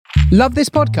Love this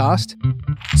podcast?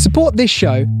 Support this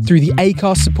show through the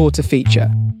Acast supporter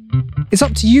feature. It's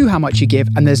up to you how much you give,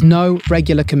 and there's no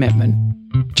regular commitment.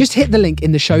 Just hit the link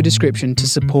in the show description to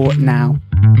support now.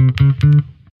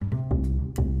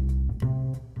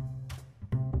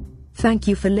 Thank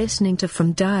you for listening to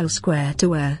From Dial Square to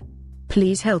Where.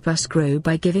 Please help us grow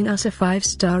by giving us a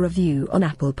 5-star review on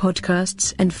Apple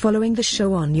Podcasts and following the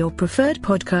show on your preferred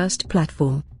podcast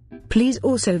platform. Please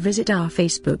also visit our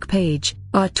Facebook page,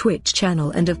 our Twitch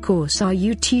channel, and of course our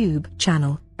YouTube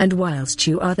channel. And whilst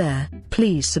you are there,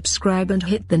 please subscribe and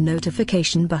hit the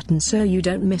notification button so you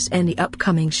don't miss any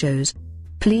upcoming shows.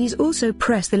 Please also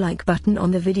press the like button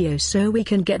on the video so we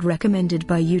can get recommended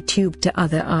by YouTube to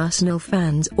other Arsenal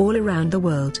fans all around the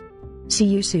world. See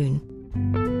you soon.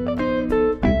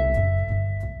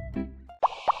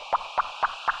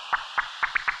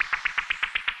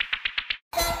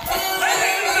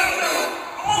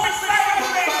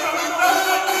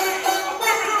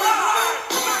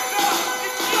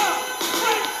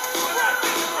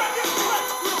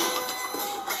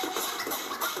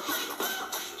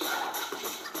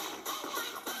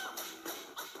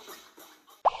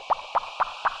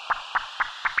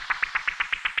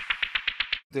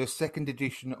 The second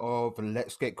edition of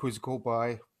Let's Get Quizzical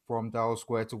by From Dial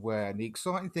Square to Where. And the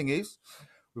exciting thing is,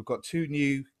 we've got two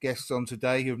new guests on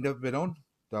today who have never been on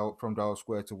From Dial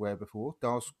Square to Where before.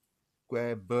 Dial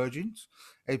Square virgins,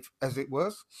 as it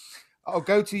was. I'll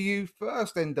go to you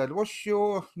first, Enda. What's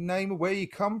your name and where you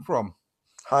come from?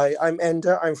 Hi, I'm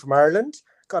Enda. I'm from Ireland.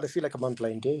 God, I feel like I'm on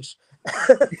blind date.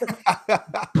 All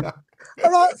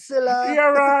right, Silla.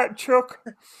 You're right, Chuck.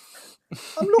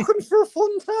 I'm looking for a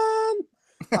fun time.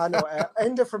 I know,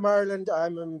 Enda from Ireland.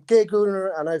 I'm a gay gooner,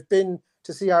 and I've been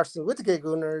to see Arsenal with the gay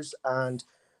gooners, and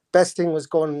best thing was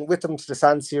going with them to the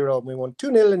San Siro, and we won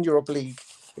 2-0 in Europa League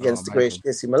against the great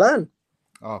AC Milan.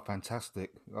 Oh, fantastic.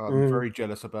 I'm very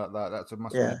jealous about that.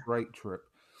 Must be a great trip.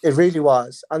 It really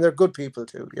was. And they're good people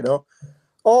too, you know.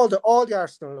 All the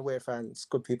Arsenal away fans,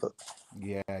 good people.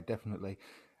 Yeah, definitely.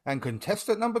 And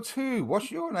contestant number 2, what's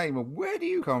your name and where do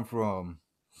you come from?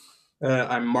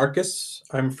 I'm Marcus.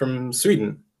 I'm from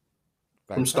Sweden.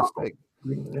 Fantastic.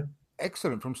 From Stockholm. Yeah.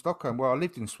 Excellent, from Stockholm. Well, I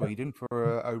lived in Sweden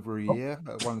for over a year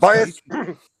at one stage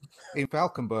in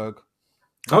Falkenberg.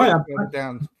 Oh, yeah.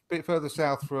 Down a bit further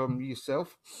south from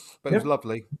yourself, but it was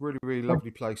lovely. Really, really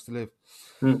lovely place to live.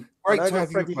 Great to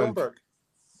have you both.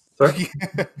 Sorry?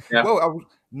 Yeah. Well, I was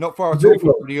not far at all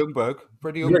from Freddie Ljungberg.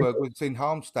 Freddie Ljungberg was in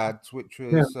Halmstad, which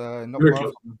was not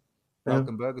far from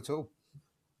Falkenberg at all.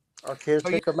 Our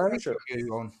caretaker manager.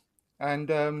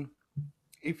 And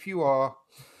if you are,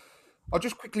 I'll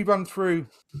just quickly run through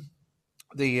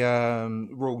the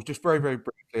rules, just very, very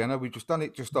briefly. I know we've just done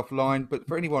it just offline, but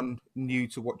for anyone new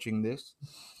to watching this,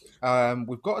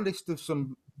 we've got a list of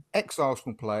some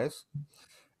ex-Arsenal players,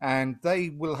 and they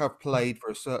will have played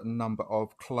for a certain number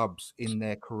of clubs in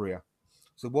their career.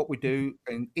 So what we do,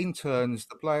 in turns,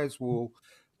 the players will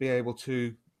be able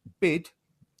to bid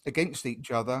against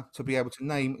each other to be able to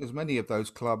name as many of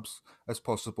those clubs as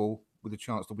possible with a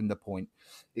chance to win the point.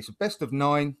 It's a best of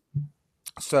 9.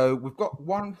 So we've got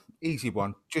one easy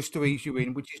one just to ease you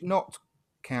in, which is not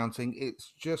counting.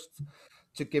 It's just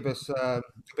to give us a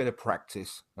bit of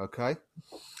practice. Okay.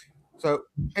 So,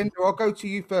 Enda, I'll go to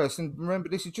you first. And remember,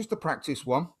 this is just a practice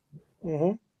one.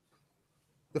 Mm-hmm.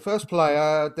 The first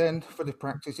player then for the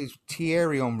practice is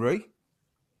Thierry Henry.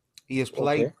 He has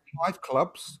played 5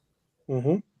 clubs.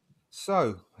 Mm-hmm.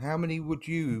 So, how many would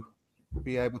you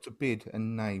be able to bid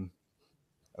and name?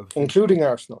 Including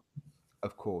Arsenal?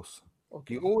 Of course.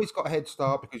 Okay. You always got a head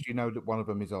start because you know that one of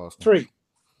them is Arsenal. 3.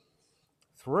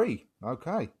 3.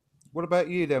 Okay. What about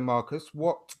you then, Marcus?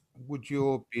 What would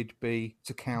your bid be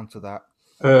to counter that?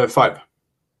 5.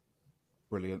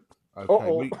 Brilliant.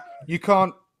 Okay. You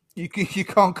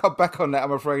can't cut back on that,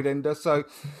 I'm afraid, Enda. So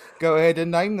go ahead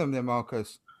and name them then,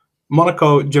 Marcus.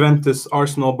 Monaco, Juventus,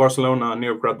 Arsenal, Barcelona, New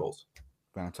York Red Bulls.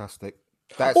 Fantastic.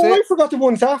 That's it. I forgot the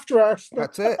ones after Arsenal.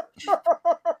 That's it.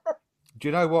 Do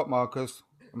you know what, Marcus?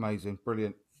 Amazing.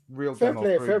 Brilliant. Real fair demo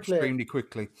play, through extremely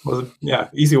quickly. Was it? Yeah,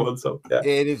 easy one. So yeah.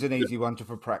 It is an easy one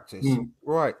for practice.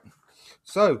 Right.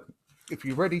 So if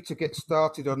you're ready to get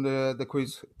started on the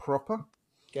quiz proper,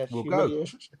 we'll go.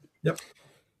 Yep.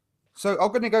 So I'm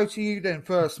going to go to you then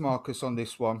first, Marcus, on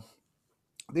this one.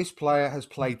 This player has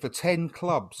played for 10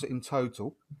 clubs in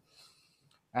total,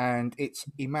 and it's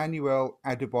Emmanuel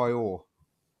Adebayor.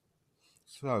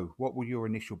 So what will your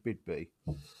initial bid be?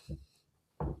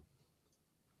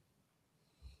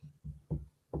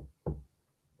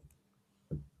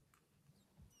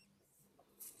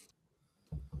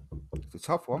 It's a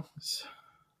tough one.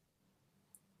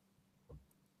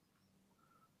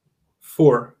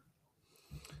 4.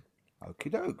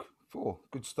 Okie doke. 4.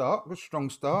 Good start. Good strong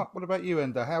start. What about you,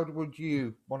 Ender? How would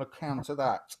you want to counter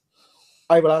that?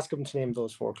 I will ask him to name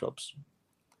those 4 clubs.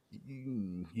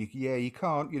 You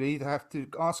can't. You either have to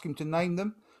ask him to name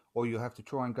them, or you have to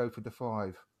try and go for the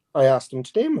 5. I asked him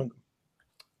to name them.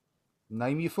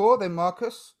 Name your 4, then,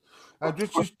 Marcus.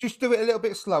 Just do it a little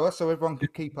bit slower so everyone can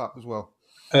keep up as well.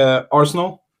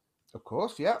 Arsenal. Of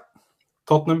course, yeah.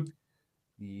 Tottenham.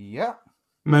 Yeah.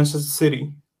 Manchester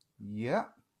City. Yeah.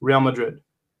 Real Madrid.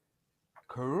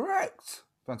 Correct.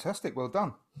 Fantastic. Well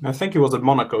done. I think he was at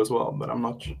Monaco as well, but I'm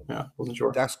not. Yeah, wasn't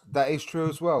sure. That is true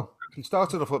as well. He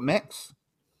started off at Metz,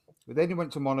 but then he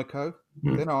went to Monaco,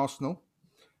 then Arsenal,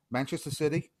 Manchester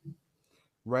City,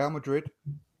 Real Madrid,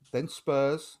 then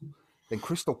Spurs, then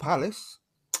Crystal Palace.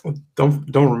 Don't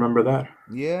remember that.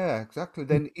 Yeah, exactly.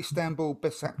 Then Istanbul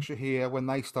Başakşehir when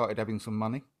they started having some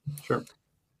money. Sure.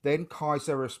 Then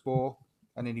Kayserispor,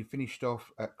 and then he finished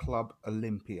off at Club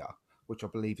Olympia, which I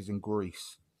believe is in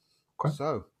Greece. Okay.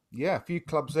 So, yeah, a few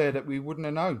clubs there that we wouldn't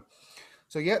have known.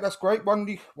 So, yeah, that's great.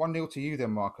 1-0 to you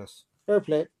then, Marcus. Fair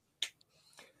play.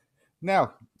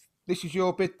 Now, this is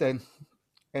your bid then,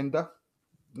 Ender.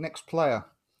 Next player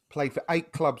played for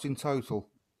 8 clubs in total.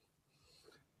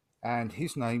 And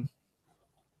his name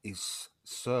is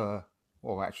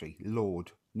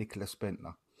Lord Nicholas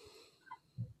Bentner.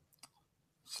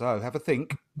 So, have a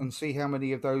think and see how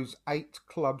many of those 8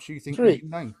 clubs you think 3. you can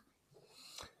name.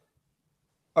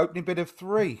 Opening bid of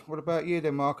 3. What about you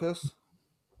then, Marcus?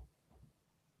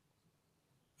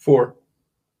 4.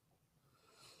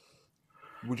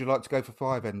 Would you like to go for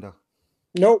 5, Ender?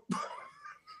 Nope.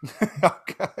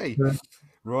 Okay. Yeah.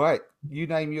 Right. You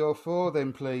name your 4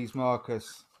 then, please,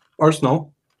 Marcus.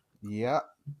 Arsenal. Yeah.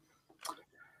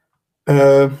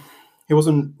 He was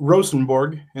in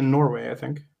Rosenborg in Norway, I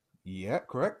think. Yeah,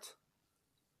 correct.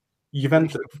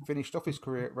 Juventus. Finished off his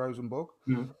career at Rosenborg.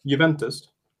 Juventus.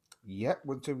 Yeah,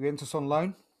 went to Juventus on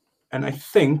loan. And I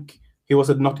think he was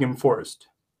at Nottingham Forest.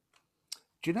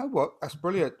 Do you know what? That's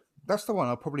brilliant. That's the one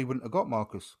I probably wouldn't have got,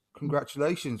 Marcus.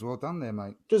 Congratulations. Well done there,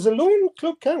 mate. Does a loan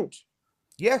club count?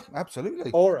 Yeah,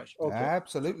 absolutely. All right. Okay.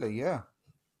 Absolutely, yeah.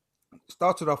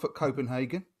 Started off at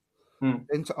Copenhagen,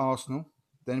 then to Arsenal,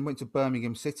 then went to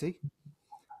Birmingham City,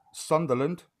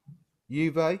 Sunderland,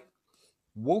 Juve,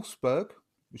 Wolfsburg,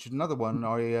 which is another one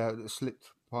that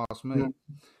slipped past me,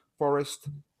 Forest,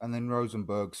 and then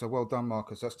Rosenborg. So well done,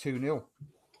 Marcus. That's 2-0.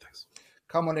 Thanks.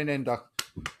 Come on in, Ender.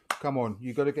 Come on.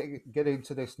 You've got to get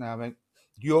into this now, mate.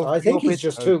 I think he's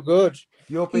just too good.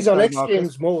 He's on X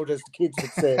Games mode, as the kids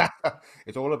would say.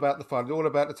 It's all about the fun. It's all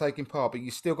about the taking part, but you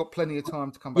still got plenty of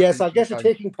time to come back. Yes, I'll get a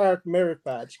taking part merit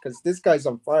badge because this guy's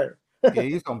on fire.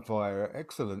 He is on fire.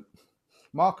 Excellent.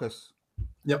 Marcus.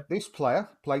 Yep. This player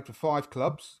played for 5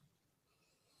 clubs.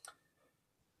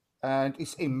 And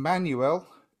it's Emmanuel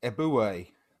Eboué.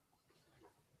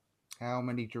 How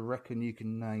many do you reckon you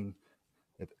can name?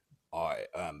 I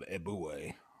am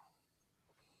Eboué.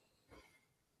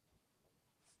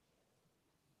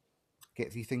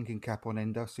 Get your thinking cap on,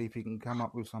 Ender. See if you can come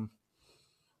up with some.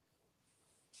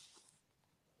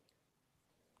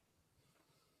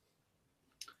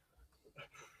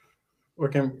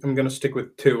 Okay, I'm going to stick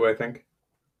with 2, I think.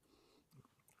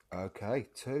 Okay,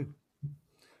 2.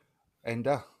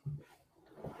 Ender.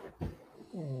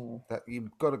 That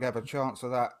you've got to have a chance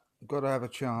of that. Got to have a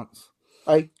chance.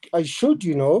 I should,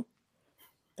 you know.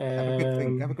 Have a good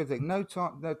think. Have a good think. No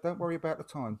time. No, don't worry about the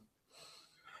time.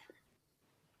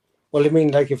 Well, I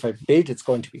mean, like if I bid, it's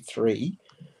going to be 3.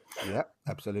 Yeah,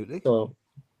 absolutely. So,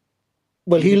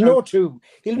 well, he'll know 2.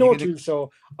 He'll know 2. So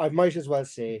I might as well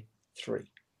say 3.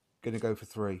 Going to go for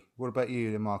 3. What about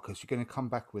you, then, Marcus? You're going to come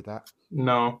back with that?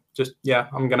 No,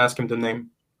 I'm going to ask him to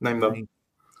name them.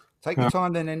 Take your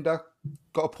time, then, Ender.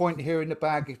 Got a point here in the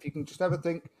bag. If you can just have a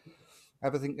think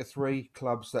of 3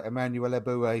 clubs that Emmanuel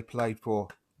Eboué played for.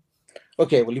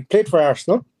 Okay, well, he played for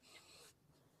Arsenal.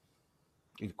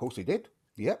 Of course, he did.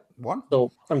 Yep, 1.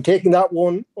 So I'm taking that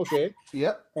 1. Okay.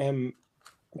 Yep. I'm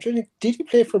trying to. Did he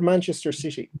play for Manchester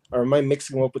City, or am I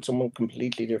mixing him up with someone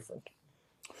completely different?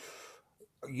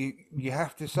 You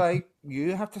have to say.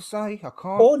 I can't.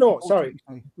 Oh no, sorry,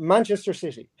 Manchester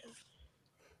City.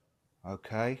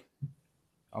 Okay.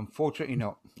 Unfortunately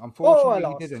not.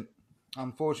 Unfortunately, he didn't.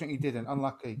 Unfortunately, he didn't.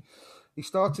 Unlucky. He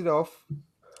started off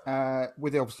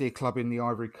with obviously a club in the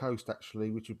Ivory Coast,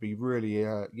 actually, which would be really,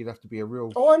 you'd have to be a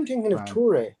real. Oh, I'm thinking of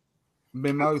Touré.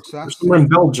 Mimosas. In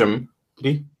Belgium, did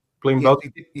he play in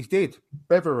Belgium? He did.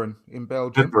 Beveren in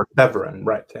Belgium. Beveren,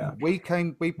 right? Yeah.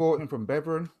 We bought him from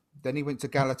Beveren. Then he went to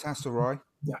Galatasaray.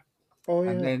 Oh yeah.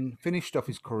 And then finished off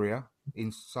his career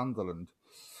in Sunderland.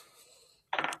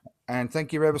 And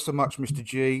thank you ever so much, Mr.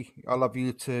 G. I love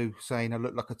you too, saying I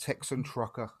look like a Texan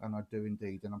trucker, and I do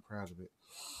indeed, and I'm proud of it.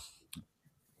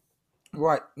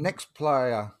 Right, next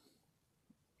player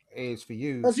is for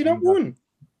you. Has he not won?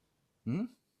 Hmm?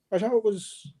 I thought it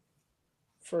was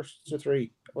first to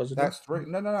 3. Was it? That's 3.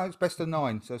 No, it's best of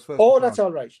 9. So it's first. Oh, that's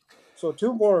all right. So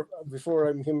 2 more before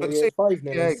I'm humiliated. 5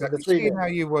 names. Yeah, So exactly. the 3 Seeing names. how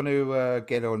you want to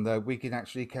get on, though, we can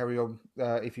actually carry on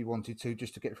if you wanted to,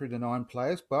 just to get through the 9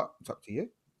 players, but it's up to you.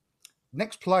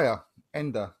 Next player,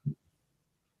 Ender,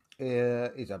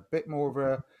 is a bit more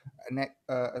of an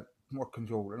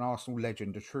Arsenal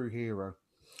legend, a true hero.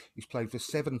 He's played for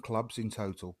 7 clubs in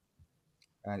total,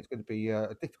 and it's going to be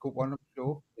a difficult one, I'm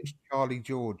sure. It's Charlie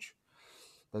George,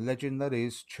 the legend that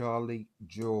is Charlie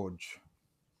George.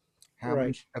 How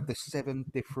many of the 7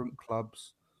 different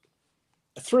clubs?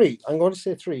 3. I'm going to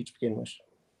say 3 to begin with.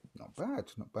 Not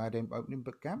bad opening,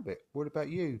 but Gambit. What about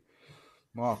you,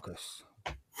 Marcus?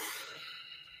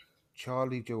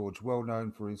 Charlie George, well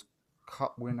known for his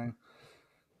cup-winning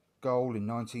goal in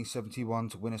 1971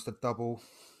 to win us the double.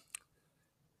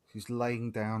 His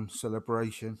laying down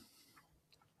celebration,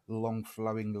 long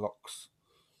flowing locks.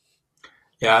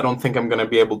 Yeah, I don't think I'm gonna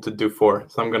be able to do 4,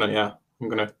 so I'm gonna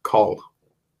call.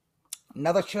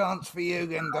 Another chance for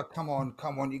you, Ender. Come on,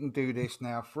 you can do this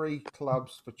now. 3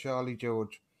 clubs for Charlie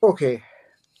George. Okay,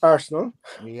 Arsenal.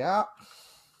 Yeah.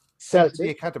 Celtic. The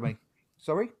academy.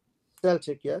 Sorry?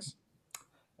 Celtic, yes.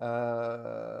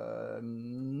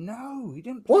 No, he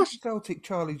didn't play for Celtic,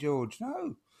 Charlie George.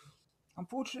 No,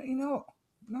 unfortunately not.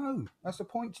 No, that's a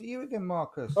point to you again,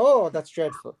 Marcus. Oh, that's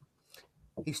dreadful.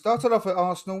 He started off at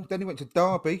Arsenal, then he went to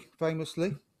Derby,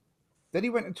 famously. Then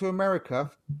he went into America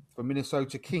for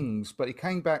Minnesota Kings, but he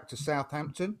came back to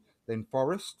Southampton, then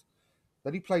Forest.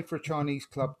 Then he played for a Chinese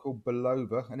club called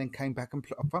Belova, and then came back and,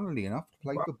 funnily enough,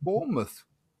 played for Bournemouth.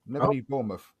 Never knew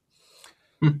Bournemouth.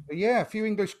 But yeah, a few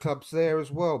English clubs there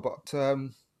as well, but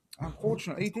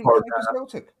unfortunately, he didn't play for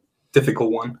Celtic.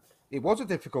 Difficult one. It was a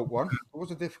difficult one.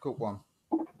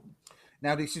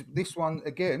 Now, this one,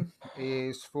 again,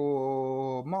 is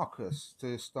for Marcus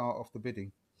to start off the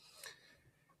bidding.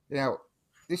 Now,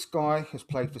 this guy has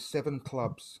played for 7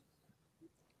 clubs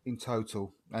in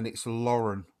total, and it's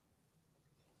Lauren,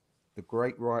 the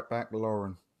great right-back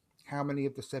Lauren. How many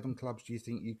of the 7 clubs do you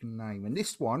think you can name? And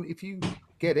this one, if you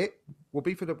get it, will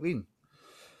be for the win.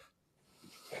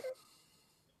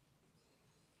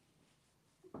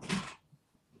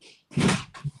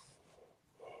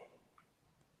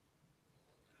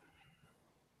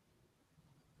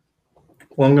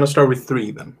 Well, I'm going to start with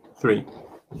 3 then. 3.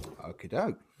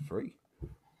 Okie-doke. 3.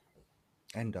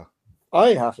 Ender. I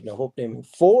happen to hope naming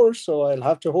 4, so I'll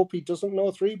have to hope he doesn't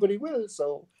know 3, but he will.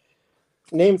 So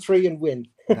name 3 and win.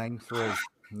 Name 3.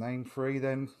 Name 3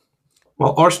 then.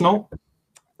 Well, Arsenal.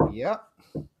 Yeah.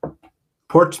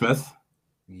 Portsmouth.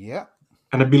 Yeah.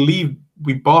 And I believe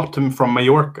we bought him from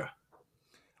Mallorca.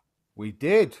 We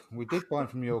did buy him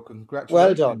from Mallorca.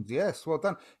 Congratulations. Well done. Yes, well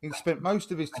done. He spent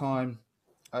most of his time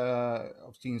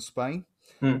obviously in Spain.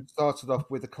 Started off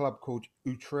with a club called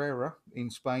Utrera in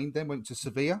Spain, then went to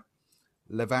Sevilla,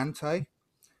 Levante.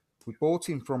 We bought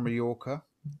him from Mallorca.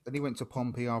 Then he went to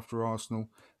Pompey after Arsenal,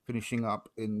 finishing up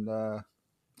in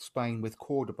Spain with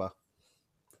Cordoba.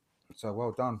 So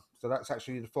well done. So that's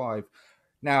actually the 5.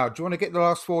 Now, do you want to get the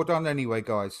last 4 done anyway,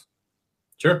 guys?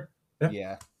 Sure.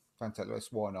 Yeah. Fantastic.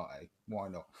 Why not, eh? Why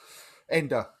not?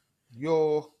 Ender,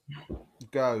 your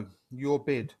go, your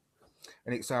bid.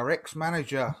 And it's our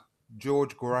ex-manager,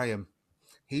 George Graham.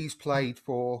 He's played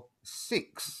for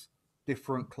 6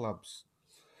 different clubs.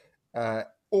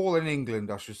 All in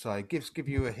England, I should say. Give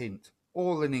you a hint.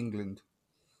 All in England.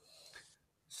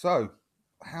 So,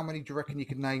 how many do you reckon you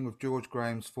can name of George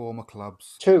Graham's former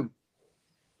clubs? 2.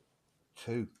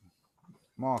 2.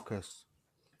 Marcus.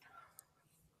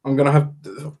 I'm going to have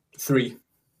 3.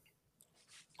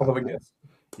 I'll have a guess.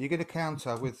 You're going to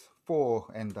counter with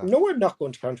 4, Ender. No, I'm not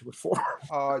going to counter with 4.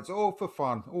 Oh, it's all for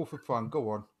fun. All for fun. Go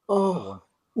on. Oh, Go on.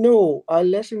 no. I'll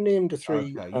let him name the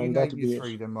 3. Okay, you name your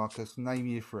 3 then, Marcus. Name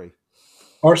your 3.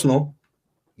 Arsenal.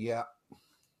 Yeah.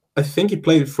 I think he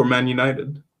played for Man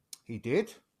United. He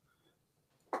did.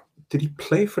 Did he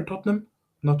play for Tottenham?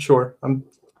 Not sure.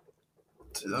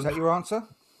 Is that your answer?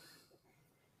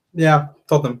 Yeah,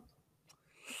 Tottenham.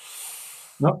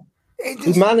 No?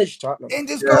 He managed Tottenham.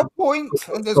 Ender's got a point.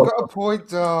 Ender's got a point.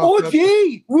 Oh,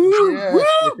 gee! Woo! Yes,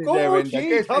 Woo!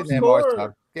 Get Top in there, my scorer.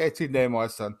 son. Get in there, my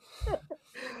son.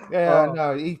 Yeah,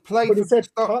 no, he played But he for said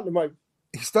Tottenham.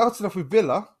 He started off with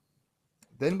Villa,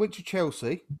 then went to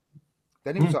Chelsea,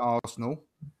 then he was at Arsenal,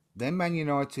 then Man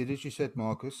United, as you said,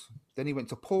 Marcus. Then he went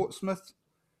to Portsmouth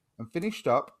and finished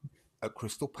up at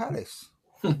Crystal Palace.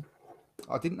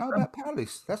 I didn't know about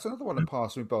Palace. That's another one that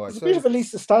passed me by. It's a So bit of a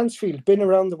Lisa Stansfield, been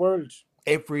around the world.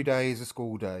 every day is a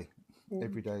school day.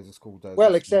 Every day is a school day.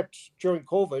 Well, except during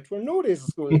COVID, where no days a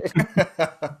school day.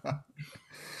 I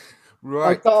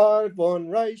Right. got one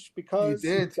right You because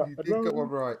did. got You it did wrong. get one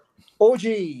right. OG.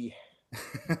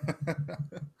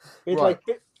 Bit Right.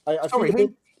 I Sorry, feel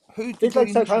a who did bit the like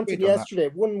initial Southampton bid on that? yesterday,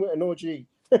 won with an OG.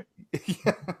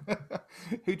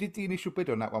 Who did the initial bid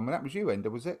on that one? Well, that was you, Ender,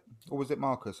 was it? Or was it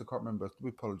Marcus? I can't remember. We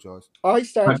apologise. I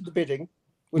started the bidding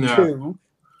with Yeah. two.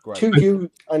 Great. Two you,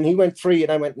 and he went three,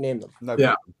 and I went name them. No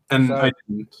Yeah. problem. And So- I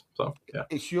didn't. So yeah.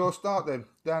 It's your start then.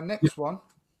 The next one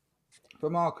for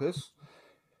Marcus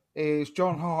is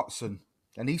John Hartson,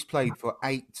 and he's played for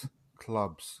 8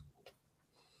 clubs.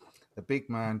 The big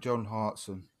man, John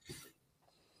Hartson.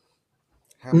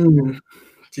 How-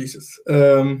 Jesus.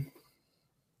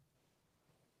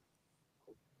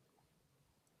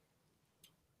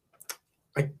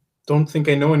 I don't think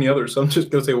I know any others, so I'm just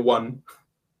gonna say one.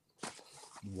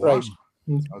 One.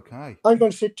 Right. Okay. I'm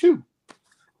going to say two.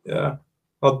 Yeah.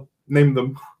 I'll name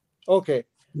them. Okay.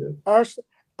 Yeah. Arsenal,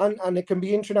 and it can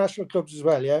be international clubs as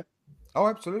well, yeah? Oh,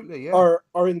 absolutely, yeah.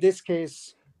 Or in this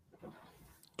case,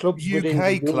 clubs within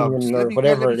UK the clubs. Union or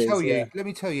whatever it is. Yeah. Let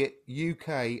me tell you,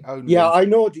 UK only. Yeah, I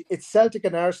know. It's Celtic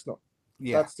and Arsenal.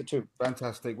 Yeah. That's the two.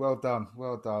 Fantastic. Well done.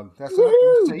 Well done. That's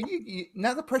Woo! see,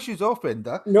 now the pressure's off,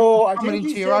 Ender. No, I Coming think into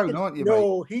he's your taking, own, aren't you,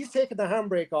 no, he's taking the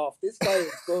handbrake off. This guy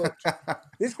is good.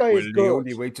 This guy is The good.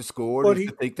 only way to score But, is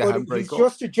to take the but handbrake he's off.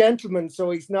 just a gentleman, so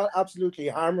he's not absolutely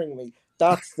hammering me.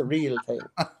 That's the real thing.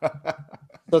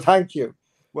 So thank you.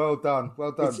 Well done.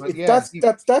 Well done.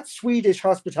 But That's Swedish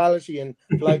hospitality and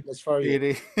politeness for you. It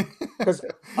is. Because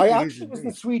I It is actually was in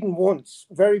indeed. Sweden once,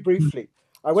 very briefly.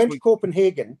 I went to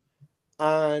Copenhagen,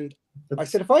 and I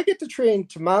said, if I get the train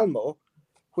to Malmo,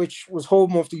 which was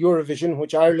home of the Eurovision,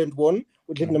 which Ireland won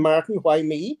with Linda Martin, why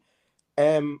me?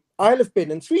 I'll have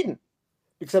been in Sweden.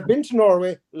 Because I've been to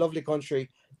Norway, lovely country.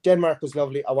 Denmark was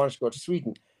lovely. I wanted to go to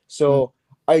Sweden. So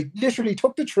I literally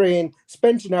took the train,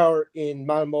 spent an hour in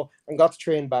Malmo, and got the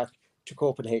train back to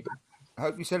Copenhagen. I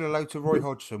hope you said hello to Roy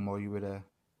Hodgson while you were there.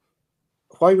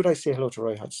 Why would I say hello to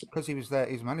Roy Hodgson? Because he was there,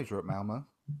 he's manager at Malmo.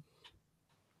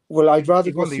 Well, I'd rather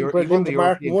He go won the see Euro- where he won Linda the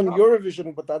Martin European won Cup.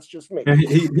 Eurovision, but that's just me. Yeah,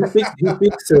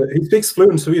 he speaks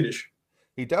fluent Swedish.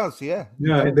 He does, yeah.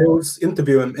 Yeah, they always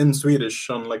interview him in Swedish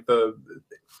on like the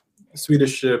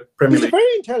Swedish Premier He's a League.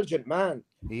 very intelligent man.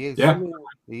 He is. Yeah. I mean,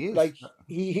 He is. like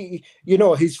he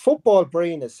his football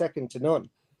brain is second to none.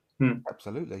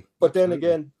 Absolutely. But then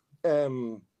Absolutely.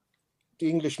 again, the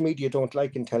English media don't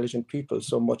like intelligent people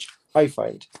so much, I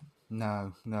find.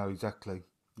 No, exactly.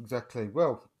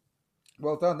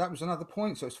 Well done. That was another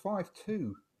point. So it's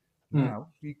 5-2 now.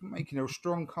 You're making a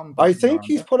strong comeback. I think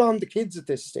he's put on the kids at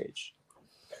this stage.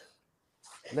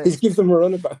 He's give them a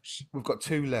runabout. We've got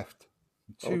 2 left.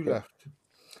 Two Okay. left.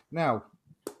 Now,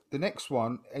 the next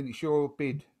one, and it's your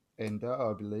bid, Ender,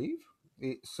 I believe.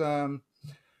 It's a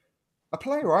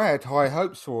player I had high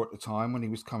hopes for at the time when he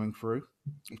was coming through.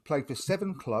 He's played for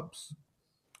 7 clubs,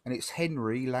 and it's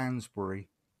Henry Lansbury.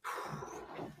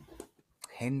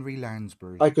 Henry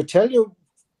Lansbury. I could tell you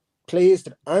plays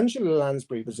that Angela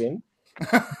Lansbury was in.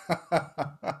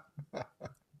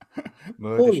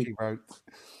 Murder, Holy- she wrote.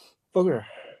 Bugger.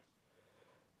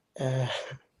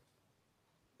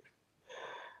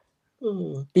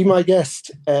 Be my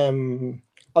guest.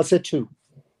 I'll say 2.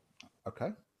 Okay,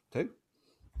 2.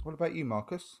 What about you,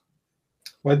 Marcus?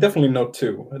 Well, I definitely know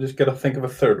 2. I just gotta think of a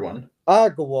third one.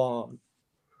 Go on.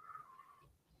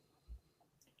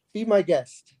 Be my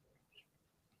guest.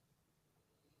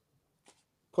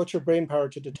 Put your brain power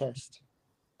to the test.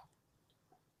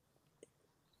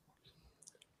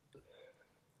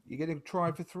 You going to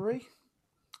try for 3?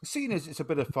 Seeing as it's a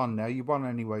bit of fun now, you won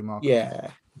anyway, Marcus.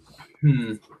 Yeah.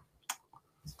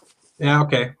 Yeah,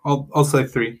 okay. I'll say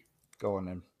 3. Go on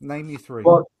then. Name your 3.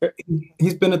 Well,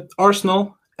 he's been at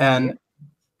Arsenal and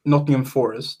Nottingham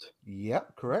Forest.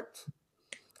 Yep, correct.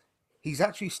 He's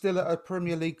actually still at a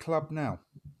Premier League club now.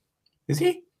 Is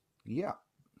he? Yeah.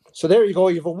 So there you go.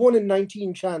 You have a 1 in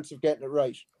 19 chance of getting it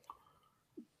right.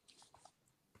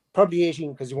 Probably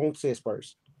 18 because you won't say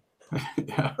Spurs.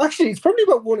 Yeah. Actually, it's probably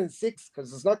about 1 in 6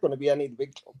 because there's not going to be any of the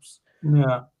big clubs.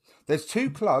 Yeah. There's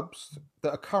 2 clubs that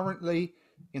are currently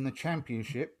in the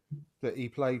Championship that he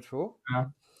played for. Yeah.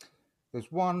 There's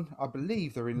one, I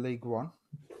believe they're in League One,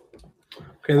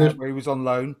 Okay, there's where he was on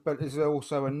loan, but there's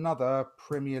also another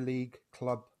Premier League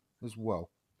club as well.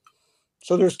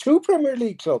 So there's 2 Premier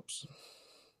League clubs.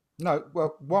 No,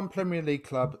 well, 1 Premier League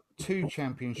club, 2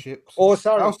 championships. Oh,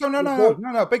 sorry. Oh,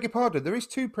 no, beg your pardon. There is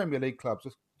 2 Premier League clubs.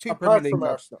 There's 2 Premier Apart League from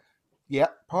clubs. Arsenal. Yeah,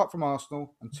 apart from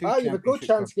Arsenal and 2 You have a good Championship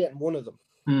chance of getting one of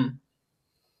them.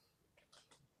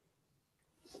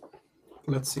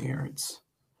 Let's see here. It's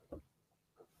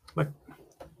like,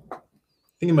 I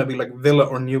think it might be like Villa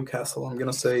or Newcastle. I'm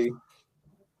gonna say.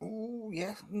 Oh,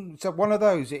 yeah. So one of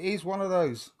those. It is one of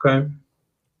those. Okay.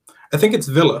 I think it's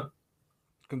Villa.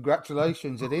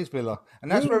 Congratulations, it is Villa. And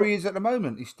that's where he is at the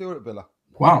moment. He's still at Villa.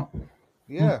 Wow.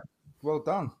 Yeah. Well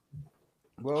done.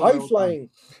 High flying.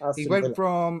 He went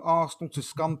from Arsenal to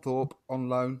Scunthorpe on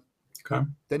loan. Okay.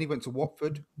 Then he went to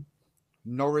Watford,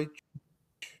 Norwich,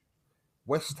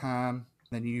 West Ham,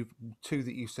 then you 2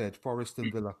 that you said, Forest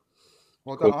and Villa.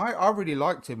 Well done. Cool. I really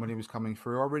liked him when he was coming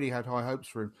through. I really had high hopes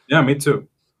for him. Yeah, me too.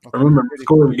 I remember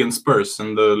scoring against Spurs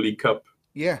in the League Cup.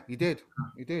 Yeah, he did.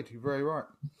 He did. You're very right.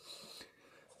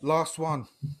 Last one.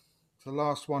 It's the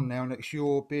last one now, and it's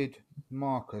your bid,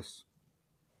 Marcus.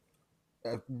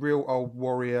 A real old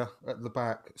warrior at the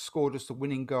back. Scored us the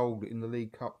winning goal in the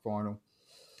League Cup final.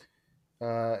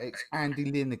 It's Andy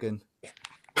Linnigan.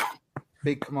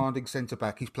 Big commanding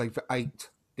centre-back. He's played for 8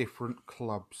 different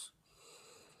clubs.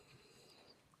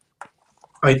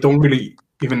 I don't really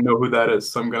even know who that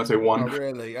is, so I'm going to say 1. Oh,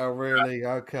 really? Oh, really?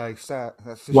 Okay, sad.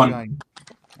 That's a 1. shame.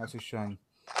 That's a shame.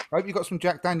 I hope you got some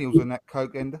Jack Daniels in that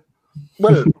Coke, Ender.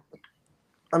 Well,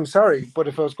 I'm sorry, but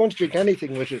if I was going to drink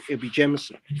anything with it, it'd be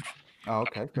Jameson. Oh,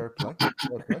 okay. Fair play.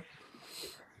 Fair play.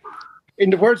 In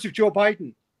the words of Joe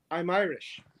Biden, I'm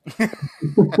Irish. Is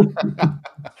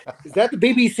that the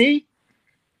BBC?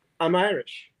 I'm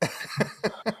Irish.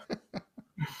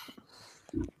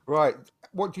 Right.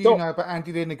 What do you know about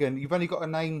Andy Linnigan? You've only got a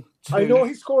name. I know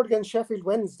he scored against Sheffield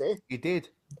Wednesday. He did.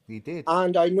 He did.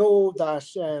 And I know that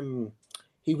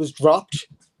he was dropped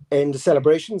in the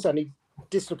celebrations and he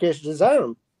dislocated his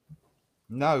arm.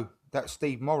 No, that's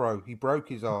Steve Morrow. He broke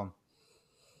his arm.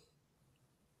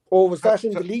 Or was that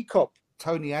in the League Cup?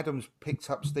 Tony Adams picked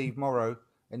up Steve Morrow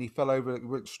and he fell over,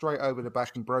 went straight over the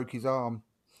back and broke his arm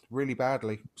really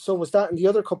badly. So was that in the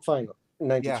other cup final in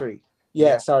 93?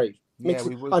 Yeah. Sorry.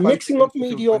 I'm mixing up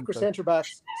mediocre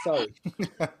centre-backs. Sorry.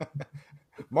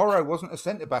 Morrow wasn't a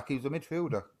centre-back. He was a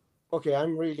midfielder. Okay,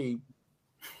 I'm really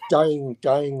dying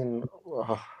and...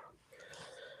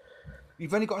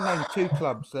 You've only got to name 2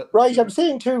 clubs. Right, I'm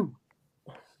saying 2.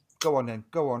 Go on then.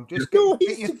 Go on. Just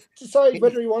he's to decide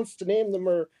whether he wants to name them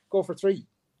or go for 3.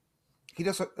 He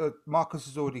doesn't. Marcus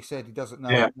has already said he doesn't know.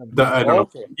 Yeah, I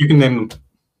don't know. You can name them.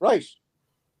 Right.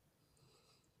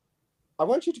 I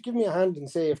want you to give me a hand and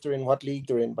say if they're in what league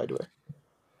they're in, by the way.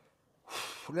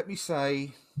 Let me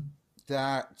say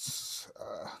that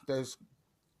there's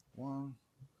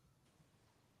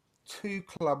 2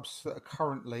 clubs that are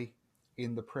currently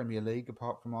in the Premier League,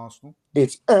 apart from Arsenal.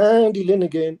 It's Andy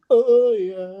Linnigan. Oh,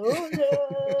 yeah. Oh, yeah.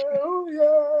 Oh,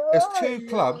 yeah. There's 2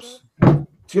 clubs. Do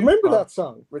you remember that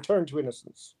song, Return to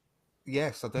Innocence?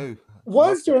 Yes, I do.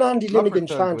 Was there an Andy Linnigan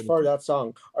chant for that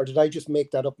song, or did I just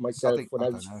make that up myself when I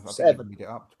was 7? I made it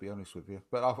up, to be honest with you.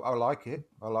 But I like it.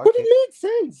 But it made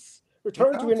sense.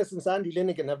 Return to Innocence, Andy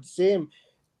Linnigan have the same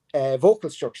vocal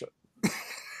structure.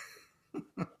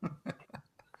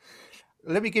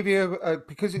 Let me give you,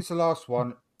 because it's the last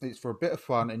one, it's for a bit of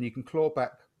fun, and you can claw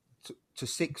back to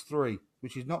 6-3,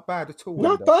 which is not bad at all.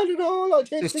 Not bad at all.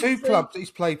 There's 2 clubs that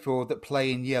he's played for that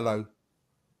play in yellow.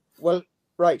 Well,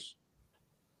 right.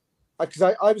 Because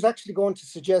I was actually going to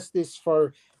suggest this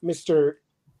for Mr.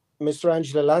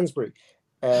 Angela Lansbury.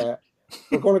 We're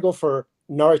going to go for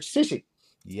Norwich City.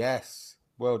 Yes.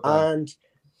 Well done. And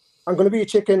I'm going to be a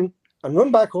chicken and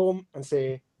run back home and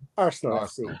say Arsenal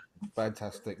FC.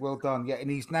 Fantastic. Well done. Yeah,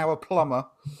 and he's now a plumber.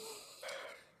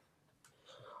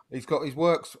 He's got his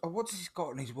works. What has he got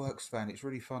on his works van? It's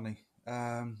really funny.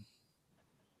 Andy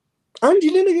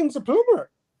Linnigan's a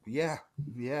plumber. Yeah.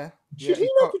 Should he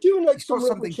not be doing like some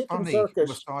rubber chicken circuit on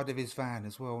the side of his van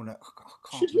as well? No,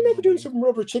 should he not be doing some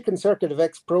rubber chicken circuit of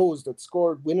ex-pros that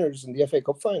scored winners in the FA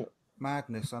Cup final?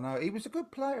 Madness, I know. He was a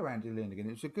good player, Andy Linnigan.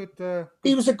 It was a good.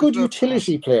 He was a good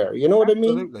utility player. You know what I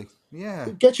mean? Absolutely. Yeah.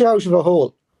 He'd get you out of a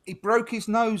hole. He broke his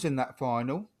nose in that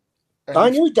final.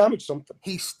 I knew he damaged something.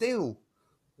 He still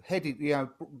headed,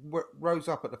 rose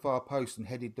up at the far post and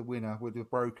headed the winner with a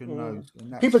broken nose.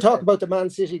 People talk about the Man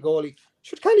City goalie.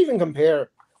 Can't even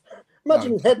compare.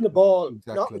 Imagine heading the ball,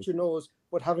 not with your nose,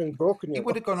 but having broken your It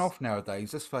would have gone off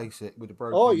nowadays, let's face it, with a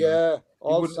broken nose. Yeah.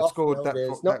 He wouldn't have scored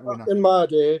that winner. In my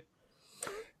day.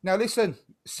 Now listen,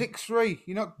 6-3.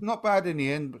 You're not bad in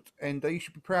the end, and you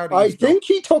should be proud of yourself. I think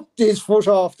he took his foot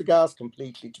off the gas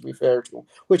completely, to be fair to him,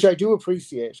 which I do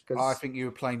appreciate. I think you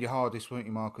were playing your hardest, weren't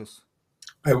you, Marcus?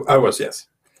 I was, yes.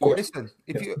 Listen,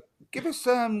 if you give us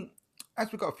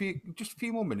as we've got a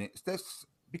few more minutes,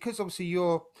 because obviously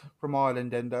you're from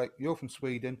Ireland and you're from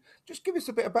Sweden, just give us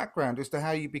a bit of background as to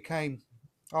how you became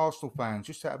Arsenal fans,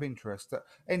 just out of interest.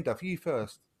 Enda, for you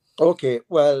first. Okay,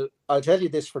 well, I'll tell you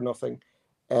this for nothing.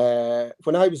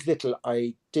 When I was little,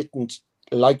 I didn't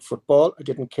like football. I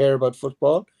didn't care about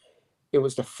football. It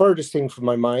was the furthest thing from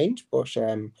my mind. But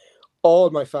all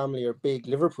my family are big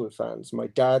Liverpool fans. My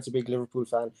dad's a big Liverpool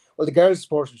fan. Well, the girls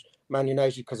supported Man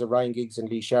United because of Ryan Giggs and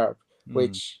Lee Sharp,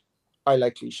 which I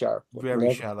like Lee Sharp.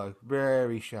 Very shallow.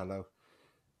 Very shallow.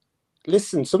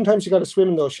 Listen, sometimes you got to swim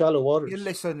in those shallow waters. You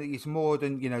listen, it's more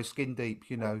than, skin deep.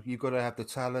 You've got to have the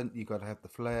talent. You've got to have the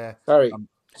flair. Sorry. I'm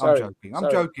joking.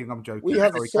 I'm joking. We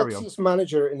have the sexiest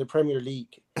manager in the Premier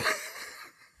League.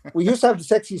 We used to have the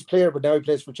sexiest player, but now he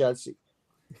plays for Chelsea.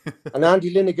 And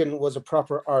Andy Linnigan was a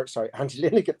proper Andy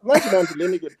Linnigan. Imagine Andy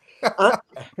Linnigan.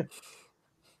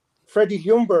 Freddie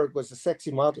Ljungberg was a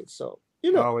sexy model, so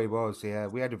Oh, he was, yeah.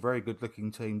 We had a very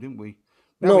good-looking team, didn't we?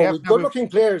 With good-looking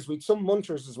players, with some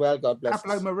munters as well. God bless.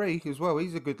 Pablo Marie as well.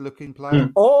 He's a good-looking player.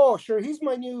 Oh, sure. He's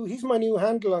my new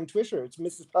handle on Twitter. It's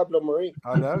Mrs. Pablo Marie.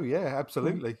 I know. Yeah,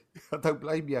 absolutely. I don't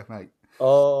blame you, mate.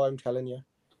 Oh, I'm telling you,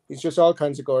 he's just all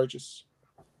kinds of gorgeous.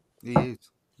 He is.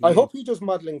 I hope he does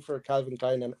modelling for Calvin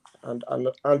Klein and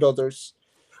others.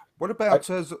 What about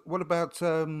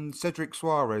Cedric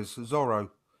Suarez, Zorro?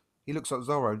 He looks like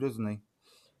Zorro, doesn't he?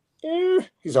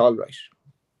 He's all right.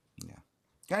 Yeah.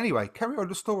 Anyway, carry on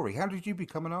the story. How did you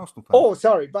become an Arsenal fan? Oh,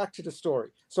 sorry. Back to the story.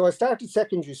 So I started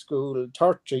secondary school,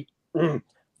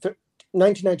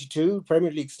 1992,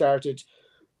 Premier League started,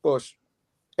 but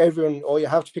everyone, you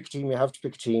have to pick a team, you have to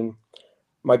pick a team.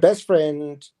 My best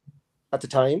friend at the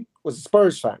time was a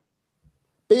Spurs fan.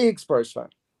 Big Spurs fan.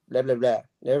 Blah, blah, blah.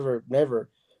 Never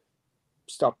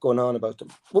stopped going on about them.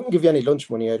 Wouldn't give you any lunch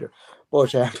money either.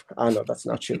 But I know that's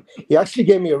not true. He actually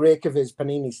gave me a rake of his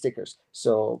Panini stickers.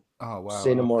 So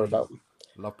say no more about them.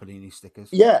 Love Panini stickers.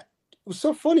 Yeah. It was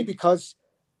so funny because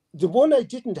the one I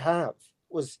didn't have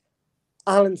was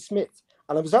Alan Smith.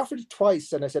 And I was offered it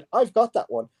twice. And I said, I've got that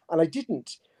one. And I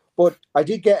didn't. But I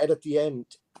did get it at the end.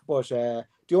 But the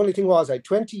only thing was I had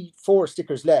 24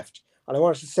 stickers left. And I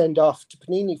wanted to send off to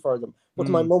Panini for them. But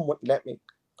my mum wouldn't let me.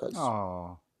 Because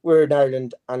we're in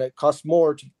Ireland and it costs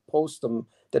more to post them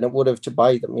than it would have to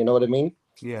buy them. You know what I mean?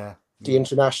 Yeah. The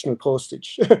international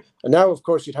postage. And now, of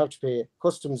course, you'd have to pay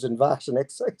customs and VAT and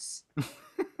excise.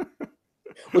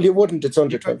 Well, you wouldn't. It's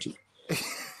under 20.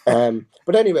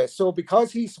 But anyway, so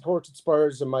because he supported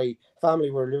Spurs and my family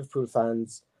were Liverpool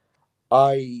fans,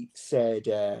 I said,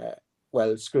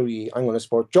 well, screw you. I'm going to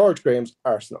support George Graham's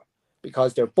Arsenal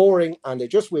because they're boring and they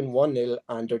just win 1-0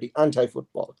 and they're the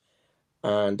anti-football.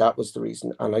 And that was the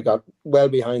reason. And I got well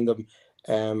behind them.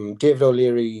 David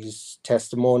O'Leary's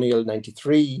testimonial,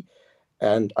 93.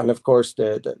 And of course,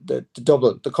 the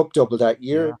double, the cup double that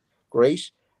year. Yeah.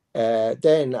 Great.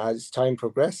 Then as time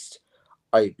progressed,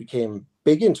 I became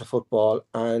big into football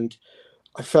and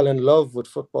I fell in love with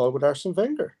football with Arsene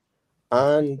Wenger.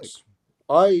 And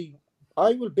I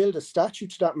will build a statue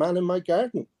to that man in my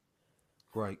garden.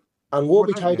 Great. And woe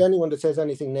betide anyone that says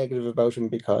anything negative about him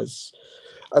because,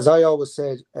 as I always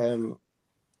said,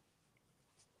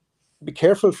 be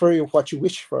careful for what you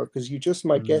wish for because you just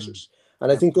might get it.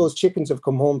 And I think those chickens have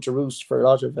come home to roost for a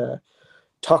lot of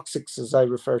toxics, as I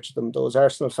refer to them, those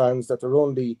Arsenal fans that their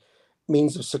only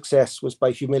means of success was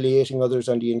by humiliating others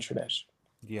on the internet.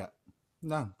 Yeah.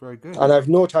 No, very good. And I've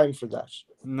no time for that.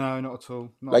 No, not at all.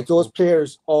 Like those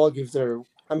players all give their...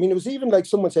 I mean, it was even like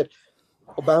someone said,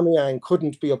 Aubameyang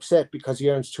couldn't be upset because he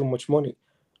earns too much money.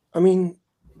 I mean,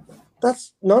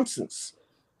 that's nonsense.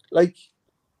 Like,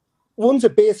 one's a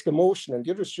basic emotion and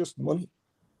the other's just money.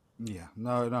 Yeah,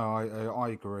 no, I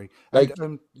agree. Like,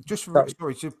 and just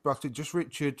Richard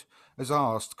has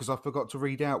asked because I forgot to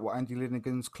read out what Andy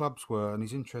Linnigan's clubs were, and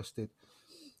he's interested.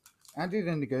 Andy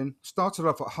Linnigan started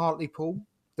off at Hartlepool,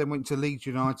 then went to Leeds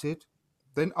United,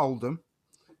 then Oldham,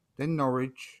 then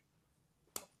Norwich,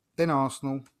 then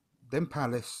Arsenal, then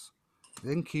Palace,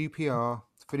 then QPR,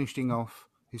 finishing off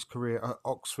his career at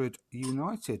Oxford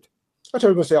United. I thought you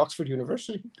were going to say Oxford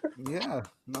University. Yeah,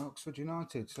 no, Oxford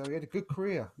United. So he had a good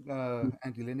career,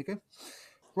 Andy Linnigan.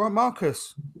 Right,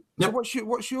 Marcus. Yep. So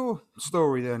what's your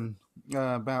story then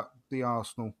about the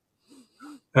Arsenal?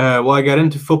 Well, I got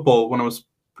into football when I was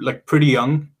pretty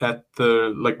young. At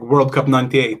the World Cup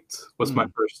 '98 was my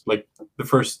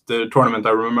first tournament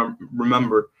I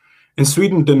remember. And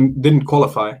Sweden didn't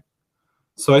qualify,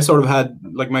 so I sort of had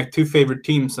my two favorite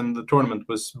teams in the tournament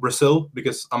was Brazil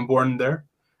because I'm born there.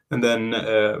 And then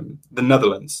the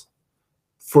Netherlands,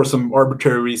 for some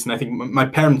arbitrary reason. I think my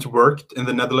parents worked in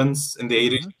the Netherlands in the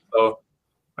 80s, so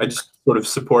I just sort of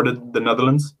supported the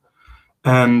Netherlands.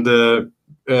 And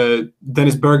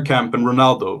Dennis Bergkamp and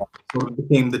Ronaldo sort of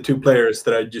became the two players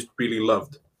that I just really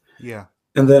loved. Yeah.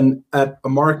 And then at a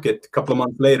market a couple of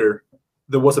months later,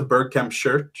 there was a Bergkamp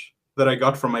shirt that I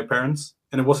got from my parents,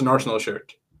 and it was an Arsenal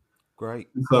shirt. Great.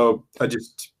 So I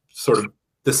just sort of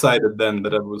decided then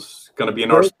that I was going to be an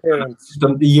Great Arsenal. parents.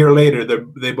 A year later,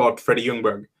 they bought Freddie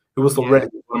Ljungberg, who was already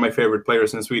Yeah. one of my favorite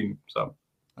players in Sweden. So.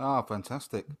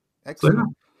 Fantastic. Excellent. Yeah.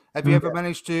 Have you ever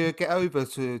managed to get over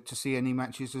to see any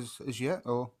matches as yet?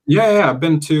 Or Yeah, I've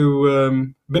been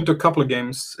to a couple of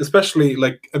games, especially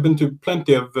like I've been to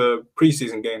plenty of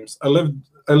preseason games. I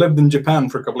lived in Japan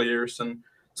for a couple of years, and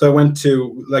so I went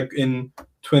to like in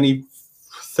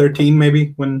 2013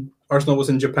 maybe when Arsenal was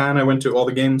in Japan. I went to all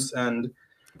the games, and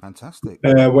fantastic.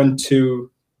 Went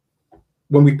to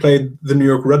when we played the New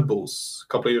York Red Bulls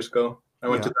a couple of years ago. I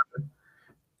went to that.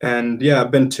 And yeah,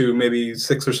 I've been to maybe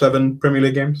 6 or 7 Premier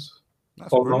League games. That's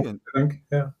brilliant. I think,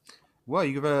 yeah. Well,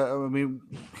 I mean,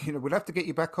 we'll have to get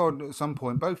you back on at some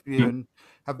point, both of you, and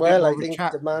have a bit Well, more I of a think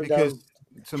chat, the man because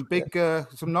down,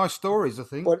 some nice stories, I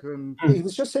think. But he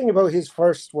was just saying about his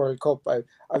first World Cup. I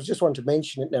just want to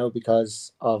mention it now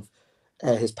because of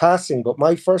his passing. But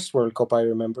my first World Cup I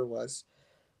remember was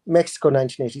Mexico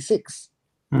 1986.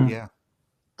 Yeah.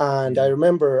 And I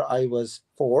remember I was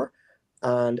 4,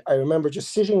 and I remember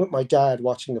just sitting with my dad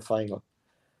watching the final,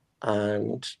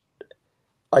 and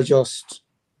I just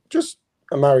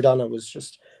Maradona was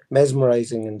just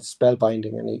mesmerizing and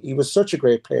spellbinding, and he was such a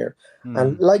great player.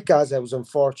 And like Gaza, I was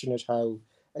unfortunate how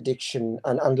addiction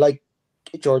and like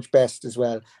George Best as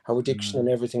well, how addiction and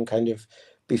everything kind of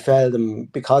befell them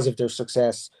because of their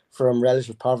success from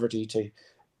relative poverty to,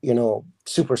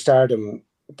 superstardom.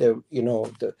 The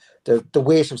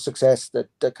weight of success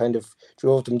that kind of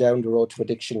drove them down the road to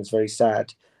addiction is very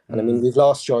sad. And I mean, we've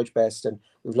lost George Best and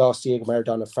we've lost Diego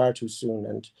Maradona far too soon.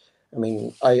 And I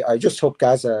mean, I just hope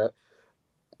Gaza,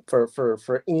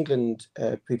 for England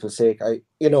people's sake, I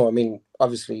mean,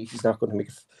 obviously he's not going to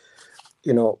make,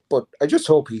 but I just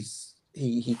hope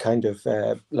he kind of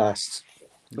lasts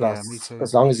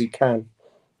as long as he can.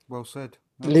 Well said.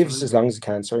 Lives as long as he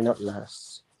can. Sorry, not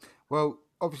lasts. Well,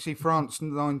 obviously France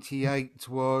 98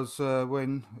 was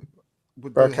when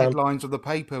with Bergkamp. The headlines of the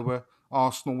paper were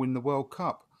Arsenal win the World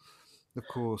Cup, of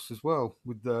course, as well,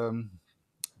 with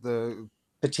the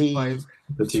Petit and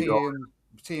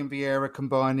Vieira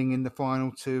combining in the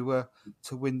final to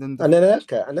win them. And then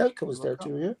Elka was there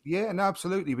too, yeah. Yeah, no,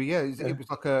 absolutely. But it was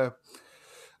like a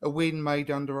win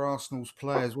made under Arsenal's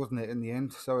players, wasn't it? In the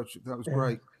end, so that was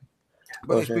great.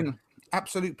 But it's been an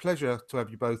absolute pleasure to have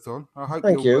you both on. I hope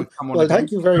thank you. Both come on well, again.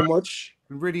 Thank you very much.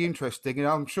 Really interesting, and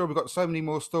I'm sure we've got so many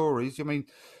more stories. I mean,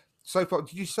 so far,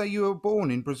 did you say you were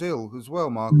born in Brazil as well,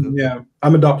 Marcus? Yeah,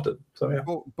 I'm adopted. So yeah,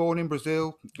 born in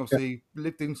Brazil. Obviously,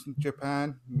 lived in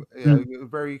Japan. A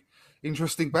very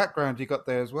interesting background you got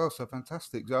there as well. So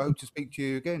fantastic. So I hope to speak to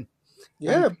you again.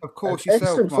 Yeah, and of course,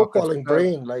 yourself, excellent Marcus, footballing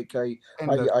brain. Like I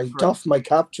doff my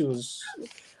cap to his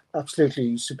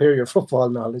absolutely superior football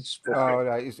knowledge. Oh,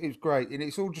 no, it's great, and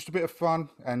it's all just a bit of fun.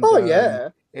 And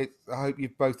I hope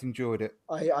you've both enjoyed it.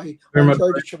 I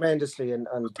enjoyed it tremendously, and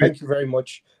thank you very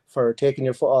much for taking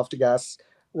your foot off the gas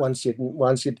once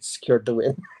you'd secured the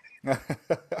win.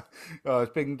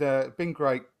 It's been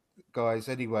great, guys.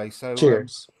 Anyway, so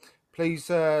cheers. Please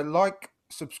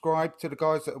subscribe to the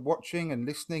guys that are watching and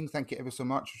listening. Thank you ever so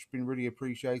much. It's been really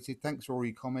appreciated. Thanks for all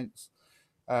your comments.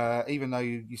 Even though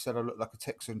you said I look like a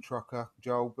Texan trucker,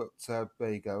 Joel, but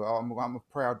there you go. I'm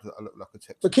proud that I look like a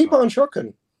Texan. But keep on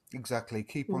trucking. Exactly,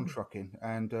 keep on trucking,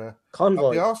 and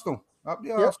convoy up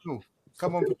the Arsenal.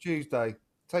 Come on for Tuesday.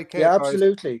 Take care. Yeah,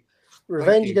 absolutely. Guys.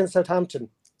 Revenge against Southampton.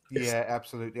 Yeah,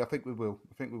 absolutely. I think we will.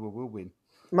 We'll win.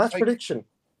 Match prediction.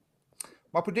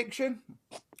 My prediction.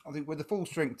 I think with the full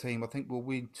strength team, I think we'll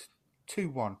win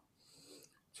 2-1.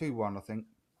 2-1, I think.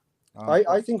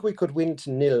 I think we could win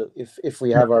 0 if we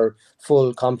have our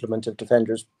full complement of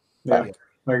defenders back.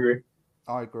 I agree.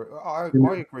 I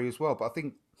agree as well. But I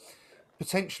think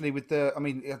potentially with I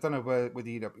don't know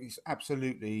whether it's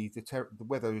absolutely the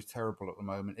weather is terrible at the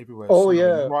moment everywhere.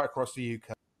 Right across the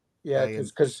UK. Yeah,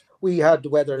 because we had the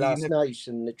weather last night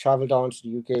and it travelled on to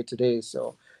the UK today.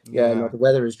 So the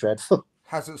weather is dreadful.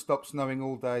 Hasn't stopped snowing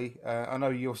all day. I know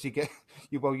you obviously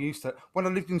you're well used to it. When I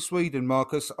lived in Sweden,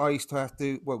 Marcus, I used to have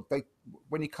to. Well,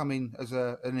 when you come in as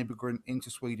an immigrant into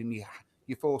Sweden,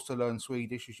 you're forced to learn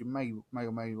Swedish, as you may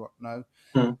or may not know.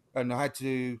 And I had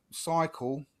to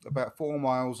cycle about 4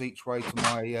 miles each way to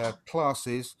my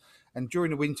classes, And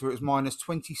during the winter, it was minus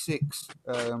 26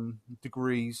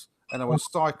 degrees, and I was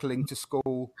cycling to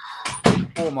school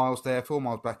 4 miles there, 4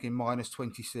 miles back in minus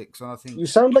 26. And I think You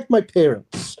sound like my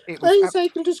parents. it was I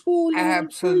cycle to school.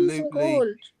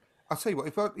 absolutely. I'll tell you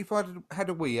what, if I'd had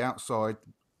a wee outside,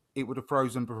 it would have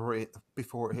frozen before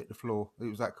it hit the floor. It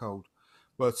was that cold.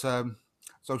 But so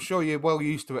I'm sure you're well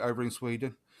used to it over in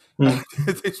Sweden,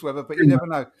 this weather, but you never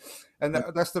know. And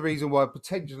that's the reason why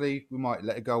potentially we might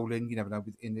let a goal in. You never know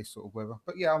in this sort of weather.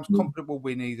 But yeah, I'm confident we'll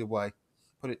win either way.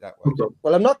 Put it that way.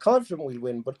 Well, I'm not confident we'll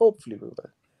win, but hopefully we will.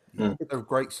 Yeah, they're a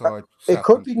great side. It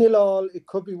could be 0-0. It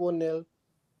could be 1-0.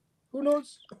 Who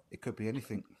knows? It could be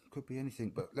anything.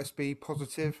 But let's be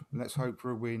positive and let's hope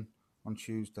for a win on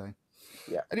Tuesday.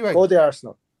 Yeah. Anyway, go the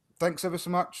Arsenal. Thanks ever so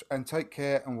much and take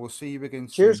care, and we'll see you again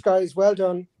soon. Cheers, guys. Well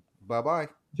done. Bye-bye.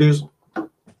 Cheers.